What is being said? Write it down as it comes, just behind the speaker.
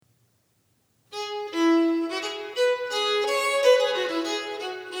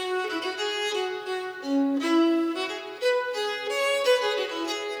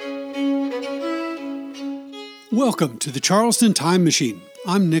Welcome to the Charleston Time Machine.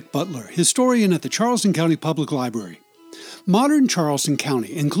 I'm Nick Butler, historian at the Charleston County Public Library. Modern Charleston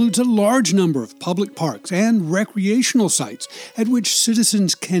County includes a large number of public parks and recreational sites at which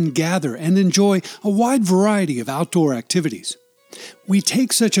citizens can gather and enjoy a wide variety of outdoor activities. We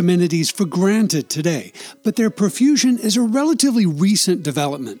take such amenities for granted today, but their profusion is a relatively recent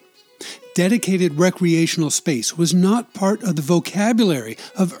development. Dedicated recreational space was not part of the vocabulary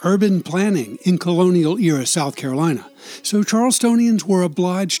of urban planning in colonial-era South Carolina, so Charlestonians were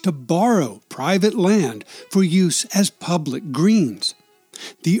obliged to borrow private land for use as public greens.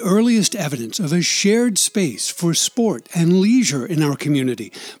 The earliest evidence of a shared space for sport and leisure in our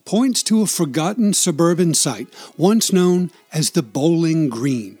community points to a forgotten suburban site once known as the Bowling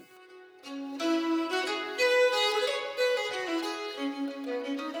Green.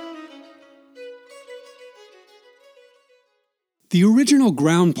 The original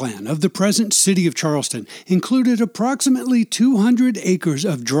ground plan of the present city of Charleston included approximately 200 acres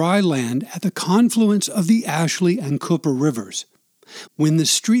of dry land at the confluence of the Ashley and Cooper rivers. When the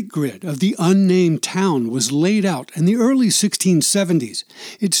street grid of the unnamed town was laid out in the early 1670s,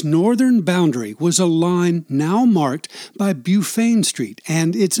 its northern boundary was a line now marked by Bufane Street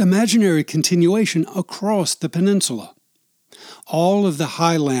and its imaginary continuation across the peninsula. All of the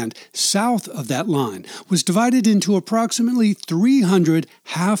high land south of that line was divided into approximately 300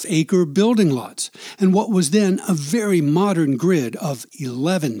 half-acre building lots and what was then a very modern grid of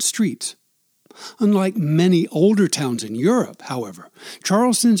 11 streets. Unlike many older towns in Europe, however,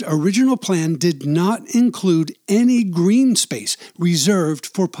 Charleston's original plan did not include any green space reserved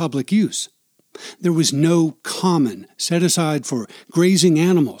for public use. There was no common set aside for grazing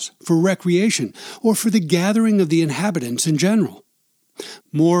animals, for recreation, or for the gathering of the inhabitants in general.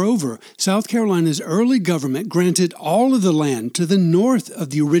 Moreover, South Carolina's early government granted all of the land to the north of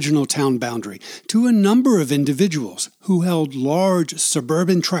the original town boundary to a number of individuals who held large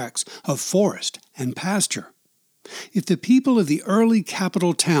suburban tracts of forest and pasture. If the people of the early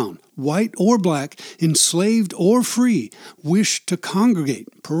capital town, white or black, enslaved or free, wished to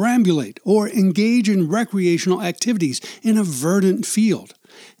congregate, perambulate, or engage in recreational activities in a verdant field,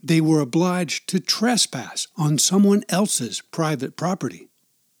 they were obliged to trespass on someone else's private property.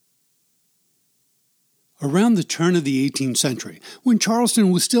 Around the turn of the 18th century, when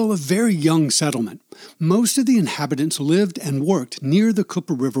Charleston was still a very young settlement, most of the inhabitants lived and worked near the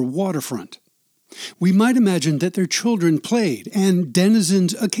Cooper River waterfront. We might imagine that their children played and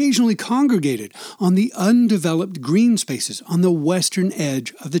denizens occasionally congregated on the undeveloped green spaces on the western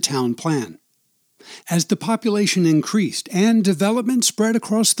edge of the town plan. As the population increased and development spread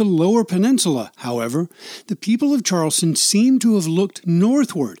across the lower peninsula, however, the people of Charleston seem to have looked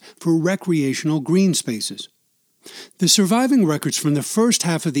northward for recreational green spaces. The surviving records from the first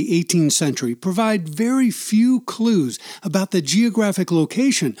half of the 18th century provide very few clues about the geographic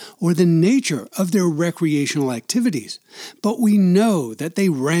location or the nature of their recreational activities, but we know that they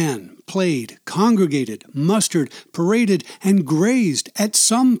ran, played, congregated, mustered, paraded, and grazed at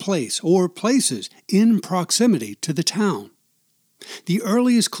some place or places in proximity to the town. The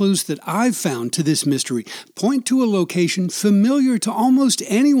earliest clues that I've found to this mystery point to a location familiar to almost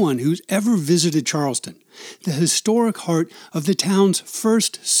anyone who's ever visited Charleston, the historic heart of the town's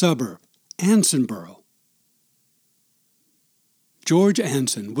first suburb, Ansonboro. George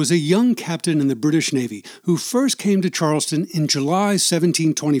Anson was a young captain in the British Navy who first came to Charleston in July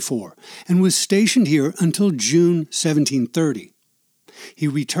 1724 and was stationed here until June 1730. He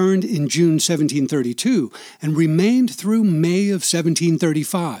returned in June 1732 and remained through May of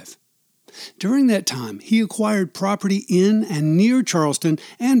 1735. During that time, he acquired property in and near Charleston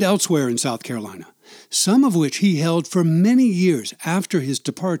and elsewhere in South Carolina, some of which he held for many years after his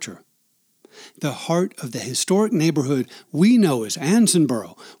departure. The heart of the historic neighborhood we know as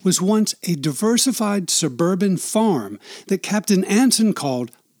Ansonboro was once a diversified suburban farm that Captain Anson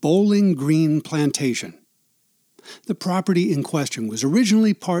called Bowling Green Plantation. The property in question was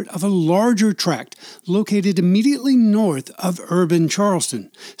originally part of a larger tract located immediately north of urban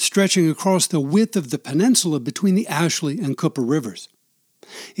Charleston, stretching across the width of the peninsula between the Ashley and Cooper rivers.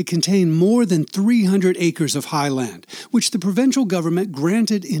 It contained more than 300 acres of high land, which the provincial government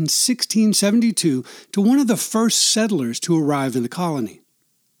granted in 1672 to one of the first settlers to arrive in the colony.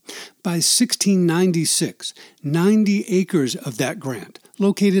 By 1696, 90 acres of that grant,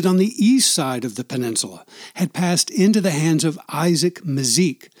 located on the east side of the peninsula, had passed into the hands of Isaac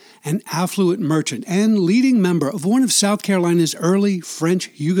Mazique, an affluent merchant and leading member of one of South Carolina's early French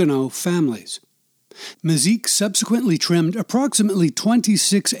Huguenot families. Mazique subsequently trimmed approximately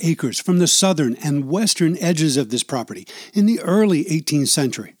 26 acres from the southern and western edges of this property in the early 18th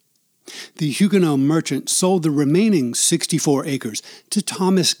century. The Huguenot merchant sold the remaining 64 acres to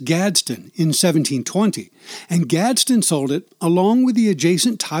Thomas Gadsden in 1720, and Gadsden sold it, along with the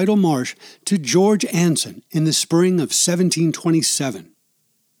adjacent tidal marsh, to George Anson in the spring of 1727.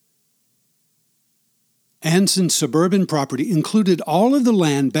 Anson's suburban property included all of the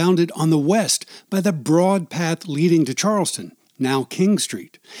land bounded on the west by the broad path leading to Charleston, now King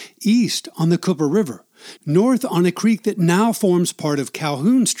Street, east on the Cooper River, north on a creek that now forms part of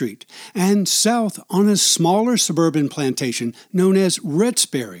Calhoun Street, and south on a smaller suburban plantation known as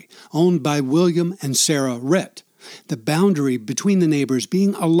Rhettsbury, owned by William and Sarah Rhett, the boundary between the neighbors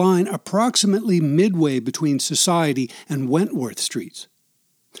being a line approximately midway between Society and Wentworth Streets.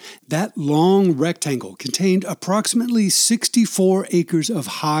 That long rectangle contained approximately 64 acres of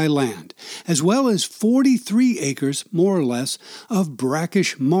high land, as well as 43 acres, more or less, of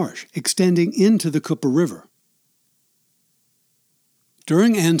brackish marsh extending into the Cooper River.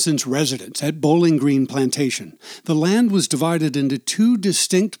 During Anson's residence at Bowling Green Plantation, the land was divided into two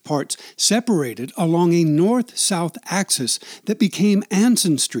distinct parts separated along a north-south axis that became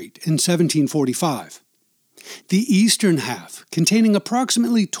Anson Street in 1745. The eastern half, containing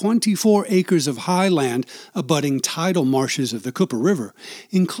approximately 24 acres of high land abutting tidal marshes of the Cooper River,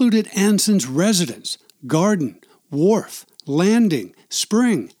 included Anson's residence, garden, wharf, landing,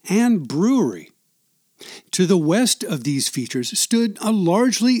 spring, and brewery. To the west of these features stood a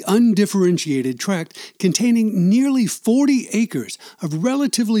largely undifferentiated tract containing nearly 40 acres of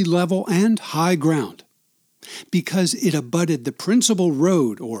relatively level and high ground. Because it abutted the principal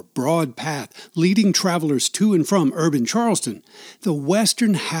road or broad path leading travelers to and from urban Charleston, the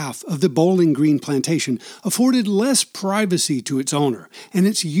western half of the Bowling Green Plantation afforded less privacy to its owner, and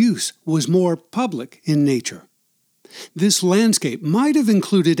its use was more public in nature. This landscape might have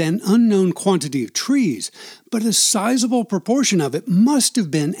included an unknown quantity of trees, but a sizable proportion of it must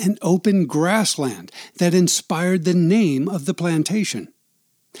have been an open grassland that inspired the name of the plantation.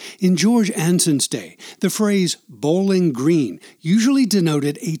 In George Anson's day, the phrase Bowling Green usually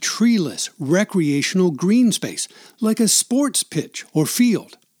denoted a treeless, recreational green space, like a sports pitch or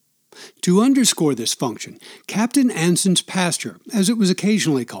field. To underscore this function, Captain Anson's pasture, as it was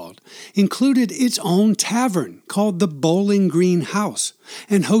occasionally called, included its own tavern called the Bowling Green House,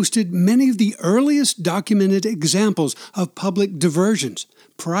 and hosted many of the earliest documented examples of public diversions,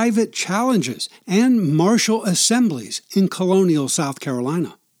 private challenges, and martial assemblies in colonial South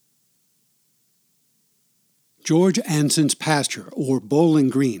Carolina. George Anson's pasture, or Bowling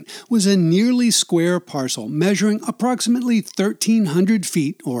Green, was a nearly square parcel measuring approximately 1,300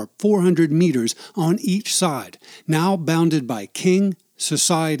 feet or 400 meters on each side, now bounded by King,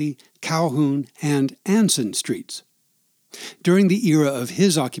 Society, Calhoun, and Anson Streets. During the era of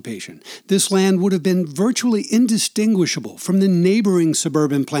his occupation, this land would have been virtually indistinguishable from the neighboring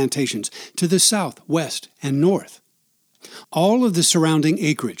suburban plantations to the south, west, and north. All of the surrounding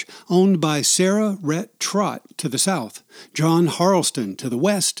acreage, owned by Sarah Rhett Trott to the south, John Harleston to the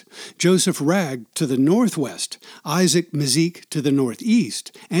west, Joseph Ragg to the northwest, Isaac Mazik to the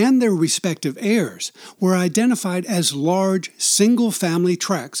northeast, and their respective heirs, were identified as large, single-family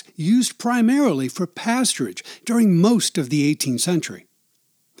tracts used primarily for pasturage during most of the 18th century.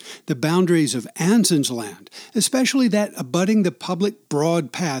 The boundaries of Anson's land, especially that abutting the public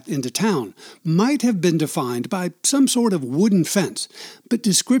broad path into town, might have been defined by some sort of wooden fence, but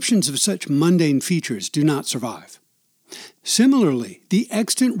descriptions of such mundane features do not survive. Similarly, the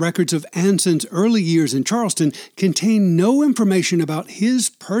extant records of Anson's early years in Charleston contain no information about his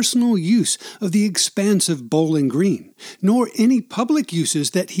personal use of the expansive Bowling Green, nor any public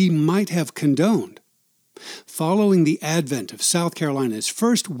uses that he might have condoned. Following the advent of South Carolina's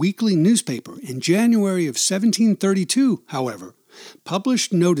first weekly newspaper in January of 1732, however,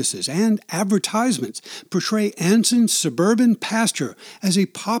 published notices and advertisements portray Anson's suburban pasture as a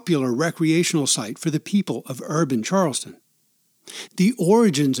popular recreational site for the people of urban Charleston. The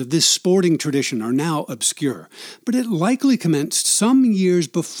origins of this sporting tradition are now obscure, but it likely commenced some years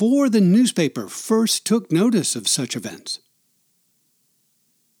before the newspaper first took notice of such events.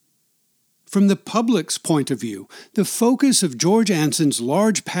 From the public's point of view, the focus of George Anson's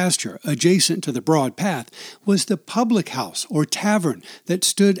large pasture adjacent to the broad path was the public house or tavern that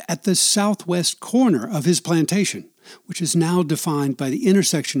stood at the southwest corner of his plantation, which is now defined by the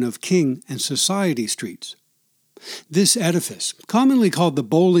intersection of King and Society Streets. This edifice, commonly called the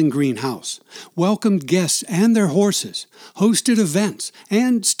Bowling Green House, welcomed guests and their horses, hosted events,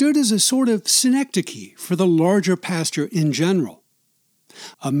 and stood as a sort of synecdoche for the larger pasture in general.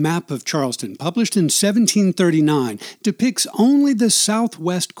 A map of Charleston, published in 1739, depicts only the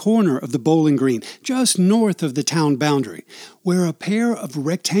southwest corner of the Bowling Green, just north of the town boundary, where a pair of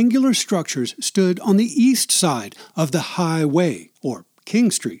rectangular structures stood on the east side of the High Way, or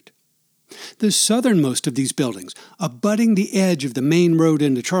King Street. The southernmost of these buildings, abutting the edge of the main road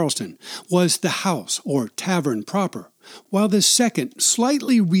into Charleston, was the house, or tavern proper, while the second,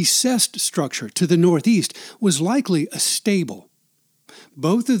 slightly recessed structure to the northeast was likely a stable.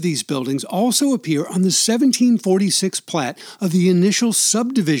 Both of these buildings also appear on the 1746 plat of the initial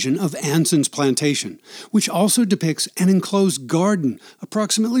subdivision of Anson's plantation, which also depicts an enclosed garden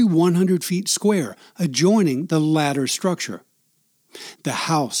approximately 100 feet square adjoining the latter structure. The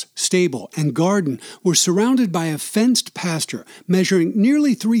house, stable, and garden were surrounded by a fenced pasture measuring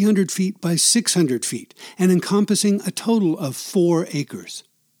nearly 300 feet by 600 feet and encompassing a total of 4 acres.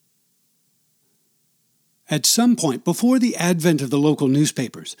 At some point before the advent of the local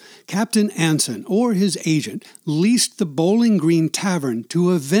newspapers, Captain Anson or his agent leased the Bowling Green Tavern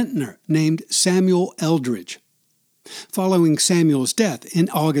to a vintner named Samuel Eldridge. Following Samuel's death in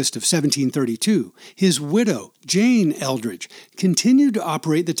August of 1732, his widow, Jane Eldridge, continued to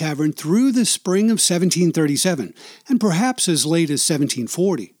operate the tavern through the spring of 1737 and perhaps as late as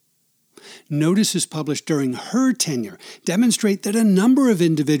 1740. Notices published during her tenure demonstrate that a number of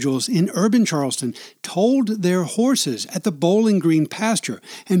individuals in urban Charleston told their horses at the Bowling Green pasture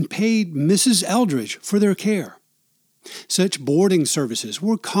and paid Mrs. Eldridge for their care. Such boarding services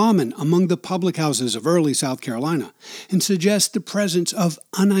were common among the public houses of early South Carolina and suggest the presence of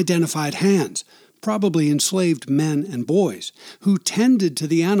unidentified hands, probably enslaved men and boys, who tended to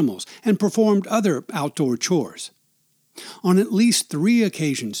the animals and performed other outdoor chores. On at least 3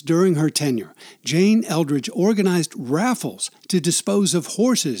 occasions during her tenure, Jane Eldridge organized raffles to dispose of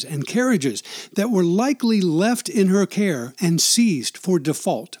horses and carriages that were likely left in her care and seized for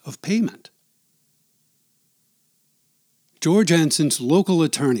default of payment. George Anson's local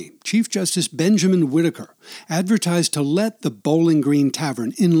attorney, Chief Justice Benjamin Whitaker, advertised to let the Bowling Green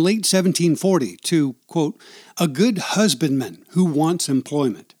Tavern in late 1740 to, quote, "a good husbandman who wants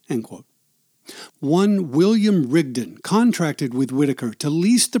employment," end quote. One William Rigdon contracted with Whitaker to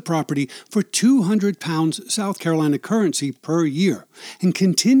lease the property for £200 South Carolina currency per year and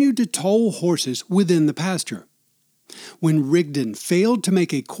continued to toll horses within the pasture. When Rigdon failed to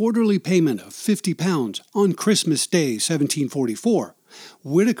make a quarterly payment of £50 on Christmas Day 1744,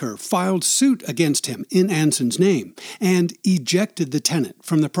 Whitaker filed suit against him in Anson's name and ejected the tenant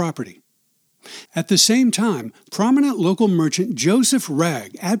from the property. At the same time, prominent local merchant Joseph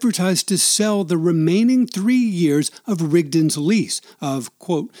Ragg advertised to sell the remaining 3 years of Rigdon's lease of,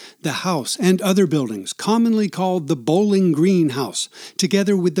 quote, "the house and other buildings commonly called the Bowling Green House,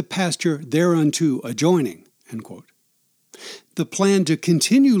 together with the pasture thereunto adjoining," end quote. The plan to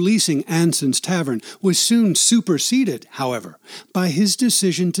continue leasing Anson's Tavern was soon superseded, however, by his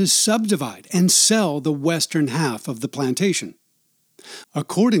decision to subdivide and sell the western half of the plantation.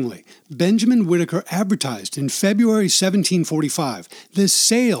 Accordingly, Benjamin Whitaker advertised in February 1745 the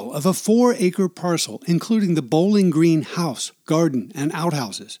sale of a 4-acre parcel including the Bowling Green house, garden, and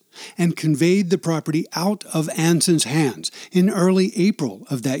outhouses, and conveyed the property out of Anson's hands in early April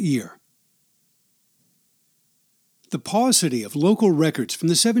of that year. The paucity of local records from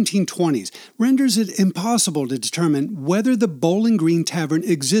the 1720s renders it impossible to determine whether the Bowling Green Tavern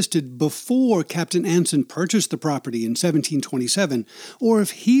existed before Captain Anson purchased the property in 1727 or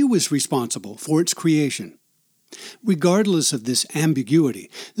if he was responsible for its creation. Regardless of this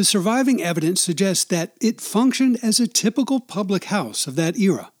ambiguity, the surviving evidence suggests that it functioned as a typical public house of that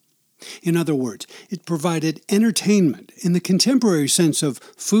era. In other words, it provided entertainment in the contemporary sense of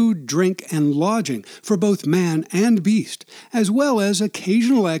food, drink, and lodging for both man and beast, as well as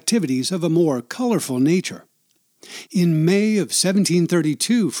occasional activities of a more colorful nature. In May of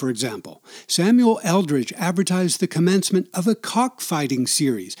 1732, for example, Samuel Eldridge advertised the commencement of a cockfighting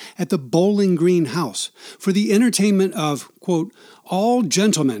series at the Bowling Green House for the entertainment of, quote, "all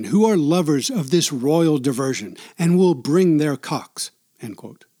gentlemen who are lovers of this royal diversion and will bring their cocks," end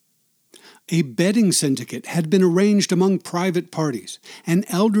quote. A betting syndicate had been arranged among private parties, and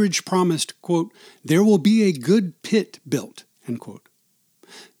Eldridge promised, quote, "there will be a good pit built," end quote.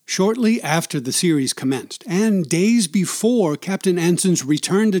 Shortly after the series commenced, and days before Captain Anson's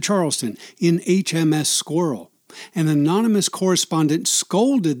return to Charleston in HMS Squirrel, An anonymous correspondent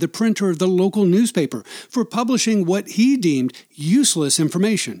scolded the printer of the local newspaper for publishing what he deemed useless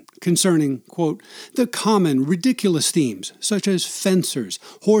information concerning, quote, the common ridiculous themes such as fencers,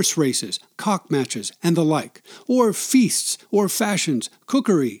 horse races, cock matches, and the like, or feasts or fashions,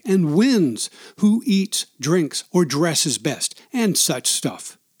 cookery, and winds, who eats, drinks, or dresses best, and such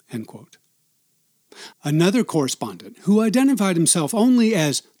stuff, end quote. Another correspondent, who identified himself only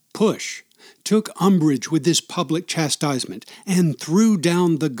as Push, took umbrage with this public chastisement and threw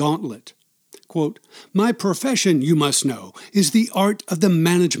down the gauntlet. Quote, my profession, you must know, is the art of the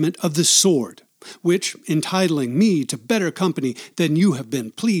management of the sword, which, entitling me to better company than you have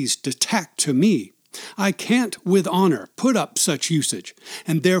been pleased to tack to me, I can't with honor put up such usage,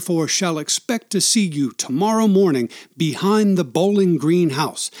 and therefore shall expect to see you tomorrow morning behind the Bowling Green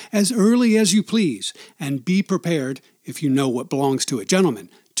House, as early as you please, and be prepared, if you know what belongs to a gentleman,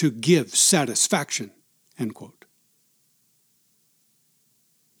 to give satisfaction. End quote.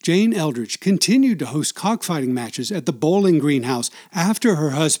 Jane Eldridge continued to host cockfighting matches at the Bowling Green House after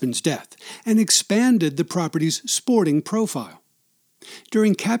her husband's death and expanded the property's sporting profile.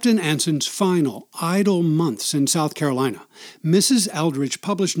 During Captain Anson's final idle months in South Carolina, Mrs. Eldridge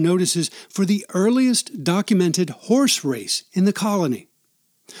published notices for the earliest documented horse race in the colony.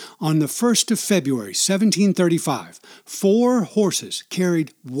 On the 1st of February, 1735, 4 horses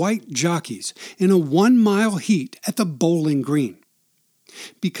carried white jockeys in a 1-mile heat at the Bowling Green.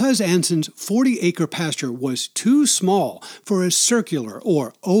 Because Anson's 40-acre pasture was too small for a circular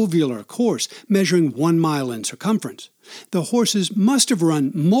or ovular course measuring 1 mile in circumference, the horses must have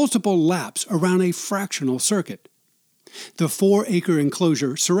run multiple laps around a fractional circuit. The 4-acre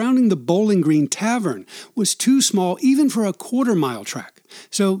enclosure surrounding the Bowling Green Tavern was too small even for a quarter-mile track,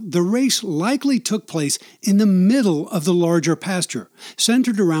 so the race likely took place in the middle of the larger pasture,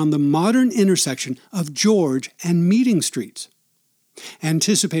 centered around the modern intersection of George and Meeting Streets.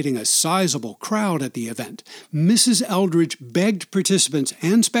 Anticipating a sizable crowd at the event, Mrs. Eldridge begged participants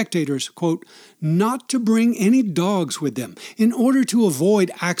and spectators, quote, not to bring any dogs with them in order to avoid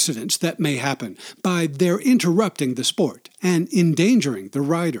accidents that may happen by their interrupting the sport and endangering the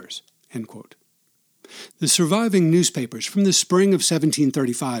riders, end quote. The surviving newspapers from the spring of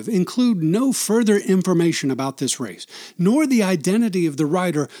 1735 include no further information about this race, nor the identity of the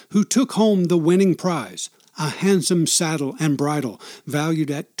rider who took home the winning prize, a handsome saddle and bridle valued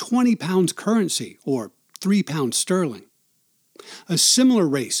at 20 pounds currency, or 3 pounds sterling. A similar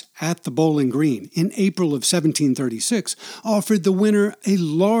race at the Bowling Green in April of 1736 offered the winner a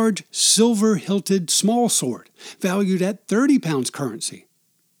large silver-hilted small sword valued at 30 pounds currency.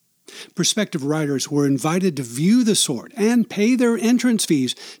 Prospective riders were invited to view the sword and pay their entrance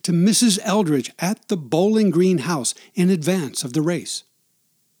fees to Mrs. Eldridge at the Bowling Green House in advance of the race.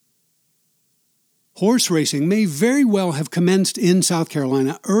 Horse racing may very well have commenced in South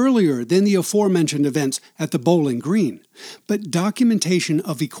Carolina earlier than the aforementioned events at the Bowling Green, but documentation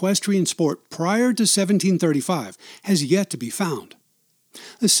of equestrian sport prior to 1735 has yet to be found.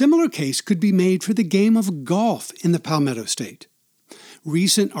 A similar case could be made for the game of golf in the Palmetto State.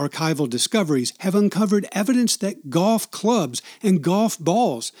 Recent archival discoveries have uncovered evidence that golf clubs and golf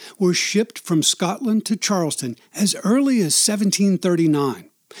balls were shipped from Scotland to Charleston as early as 1739.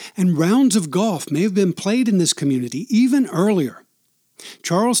 And rounds of golf may have been played in this community even earlier.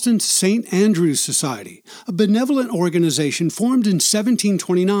 Charleston's St. Andrew's Society, a benevolent organization formed in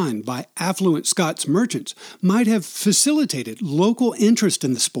 1729 by affluent Scots merchants, might have facilitated local interest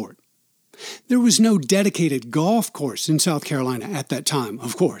in the sport. There was no dedicated golf course in South Carolina at that time,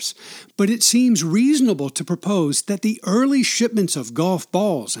 of course, but it seems reasonable to propose that the early shipments of golf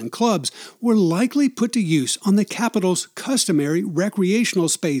balls and clubs were likely put to use on the capital's customary recreational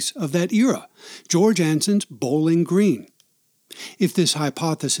space of that era, George Anson's Bowling Green. If this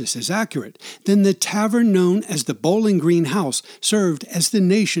hypothesis is accurate, then the tavern known as the Bowling Green House served as the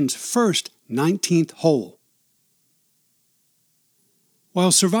nation's first 19th hole.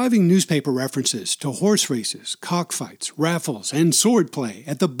 While surviving newspaper references to horse races, cockfights, raffles, and swordplay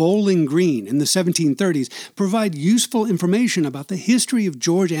at the Bowling Green in the 1730s provide useful information about the history of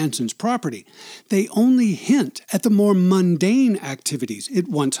George Anson's property, they only hint at the more mundane activities it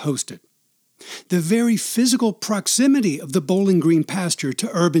once hosted. The very physical proximity of the Bowling Green pasture to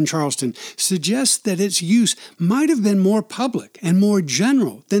urban Charleston suggests that its use might have been more public and more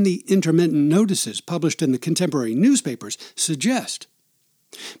general than the intermittent notices published in the contemporary newspapers suggest.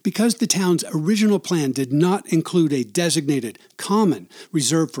 Because the town's original plan did not include a designated common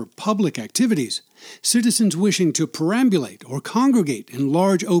reserved for public activities, citizens wishing to perambulate or congregate in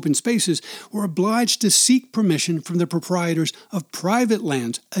large open spaces were obliged to seek permission from the proprietors of private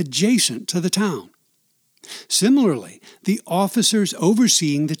lands adjacent to the town. Similarly, the officers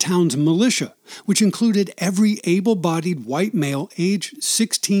overseeing the town's militia, which included every able-bodied white male aged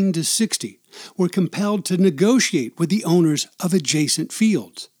 16 to 60, were compelled to negotiate with the owners of adjacent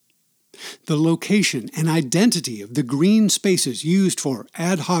fields. The location and identity of the green spaces used for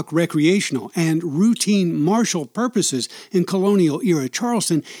ad hoc recreational and routine martial purposes in colonial-era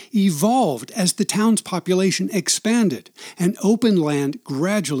Charleston evolved as the town's population expanded and open land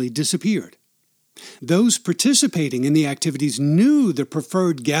gradually disappeared. Those participating in the activities knew the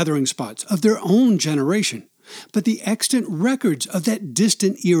preferred gathering spots of their own generation, but the extant records of that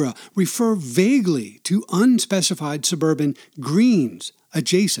distant era refer vaguely to unspecified suburban greens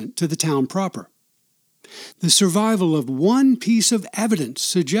adjacent to the town proper. The survival of one piece of evidence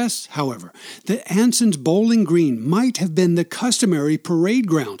suggests, however, that Anson's Bowling Green might have been the customary parade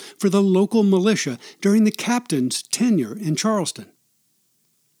ground for the local militia during the captain's tenure in Charleston.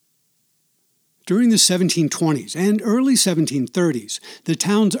 During the 1720s and early 1730s, the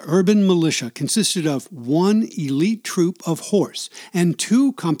town's urban militia consisted of one elite troop of horse and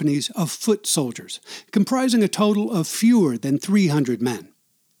 2 companies of foot soldiers, comprising a total of fewer than 300 men.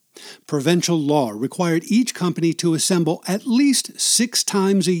 Provincial law required each company to assemble at least 6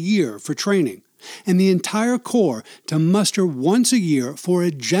 times a year for training, and the entire corps to muster once a year for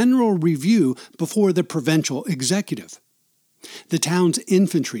a general review before the provincial executive. The town's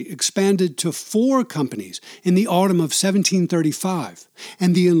infantry expanded to 4 companies in the autumn of 1735,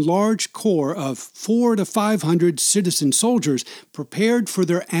 and the enlarged corps of 400 to 500 citizen soldiers prepared for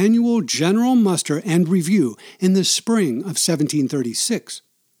their annual general muster and review in the spring of 1736.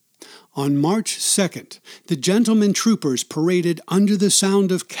 On March 2nd, the gentlemen troopers paraded under the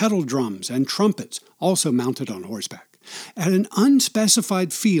sound of kettle drums and trumpets, also mounted on horseback, at an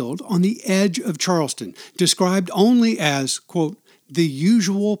unspecified field on the edge of Charleston, described only as, quote, the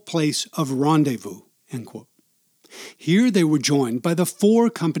usual place of rendezvous, end quote. Here they were joined by the 4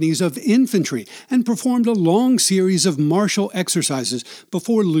 companies of infantry and performed a long series of martial exercises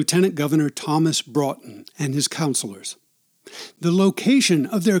before Lieutenant Governor Thomas Broughton and his counselors. The location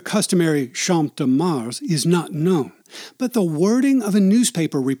of their customary Champ de Mars is not known, but the wording of a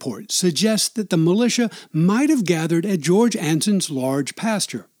newspaper report suggests that the militia might have gathered at George Anson's large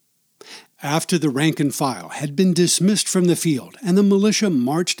pasture. After the rank and file had been dismissed from the field and the militia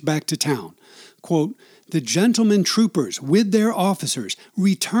marched back to town, quote, the gentlemen troopers with their officers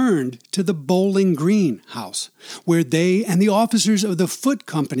returned to the Bowling Green house, where they and the officers of the foot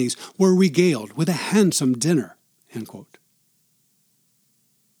companies were regaled with a handsome dinner, end quote.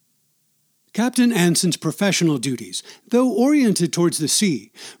 Captain Anson's professional duties, though oriented towards the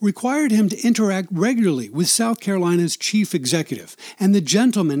sea, required him to interact regularly with South Carolina's chief executive and the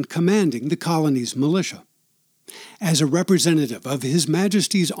gentlemen commanding the colony's militia. As a representative of His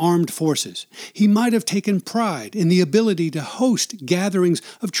Majesty's armed forces, he might have taken pride in the ability to host gatherings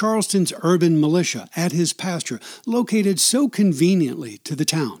of Charleston's urban militia at his pasture, located so conveniently to the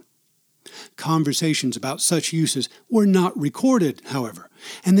town. Conversations about such uses were not recorded, however,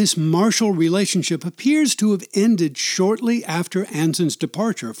 and this martial relationship appears to have ended shortly after Anson's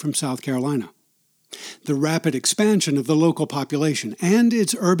departure from South Carolina. The rapid expansion of the local population and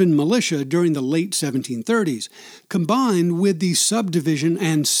its urban militia during the late 1730s, combined with the subdivision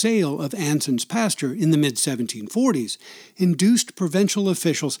and sale of Anson's pasture in the mid-1740s, induced provincial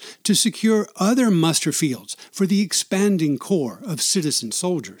officials to secure other muster fields for the expanding corps of citizen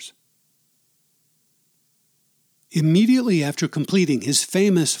soldiers. Immediately after completing his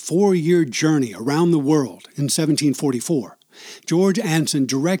famous 4-year journey around the world in 1744, George Anson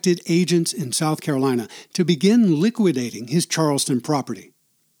directed agents in South Carolina to begin liquidating his Charleston property.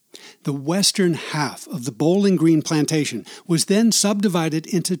 The western half of the Bowling Green plantation was then subdivided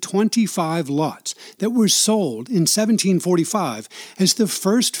into 25 lots that were sold in 1745 as the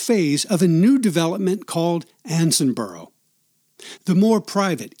first phase of a new development called Ansonboro. The more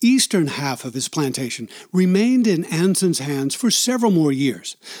private eastern half of his plantation remained in Anson's hands for several more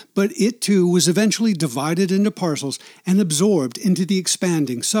years, but it too was eventually divided into parcels and absorbed into the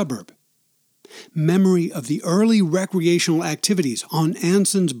expanding suburb. Memory of the early recreational activities on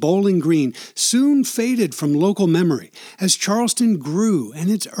Anson's Bowling Green soon faded from local memory as Charleston grew and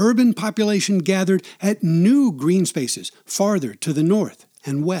its urban population gathered at new green spaces farther to the north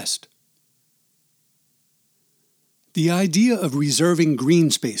and west. The idea of reserving green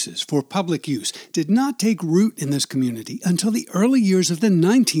spaces for public use did not take root in this community until the early years of the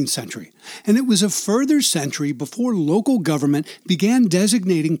 19th century, and it was a further century before local government began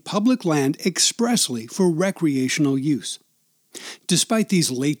designating public land expressly for recreational use. Despite these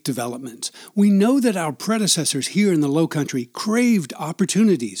late developments, we know that our predecessors here in the Lowcountry craved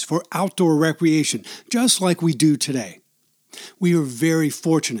opportunities for outdoor recreation, just like we do today. We are very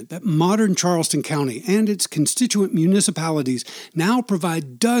fortunate that modern Charleston County and its constituent municipalities now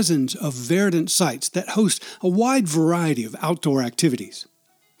provide dozens of verdant sites that host a wide variety of outdoor activities.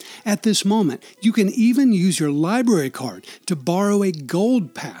 At this moment, you can even use your library card to borrow a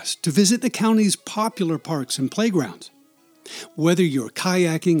gold pass to visit the county's popular parks and playgrounds. Whether you're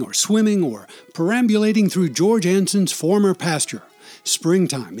kayaking or swimming or perambulating through George Anson's former pasture,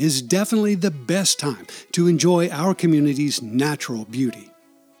 springtime is definitely the best time to enjoy our community's natural beauty.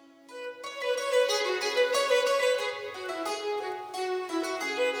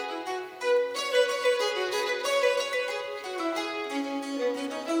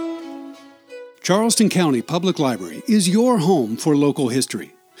 Charleston County Public Library is your home for local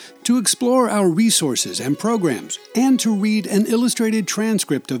history. To explore our resources and programs, and to read an illustrated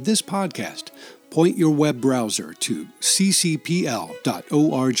transcript of this podcast, point your web browser to ccpl.org.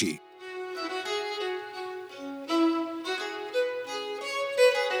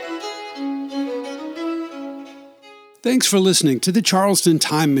 Thanks for listening to the Charleston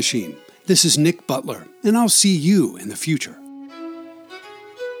Time Machine. This is Nick Butler, and I'll see you in the future.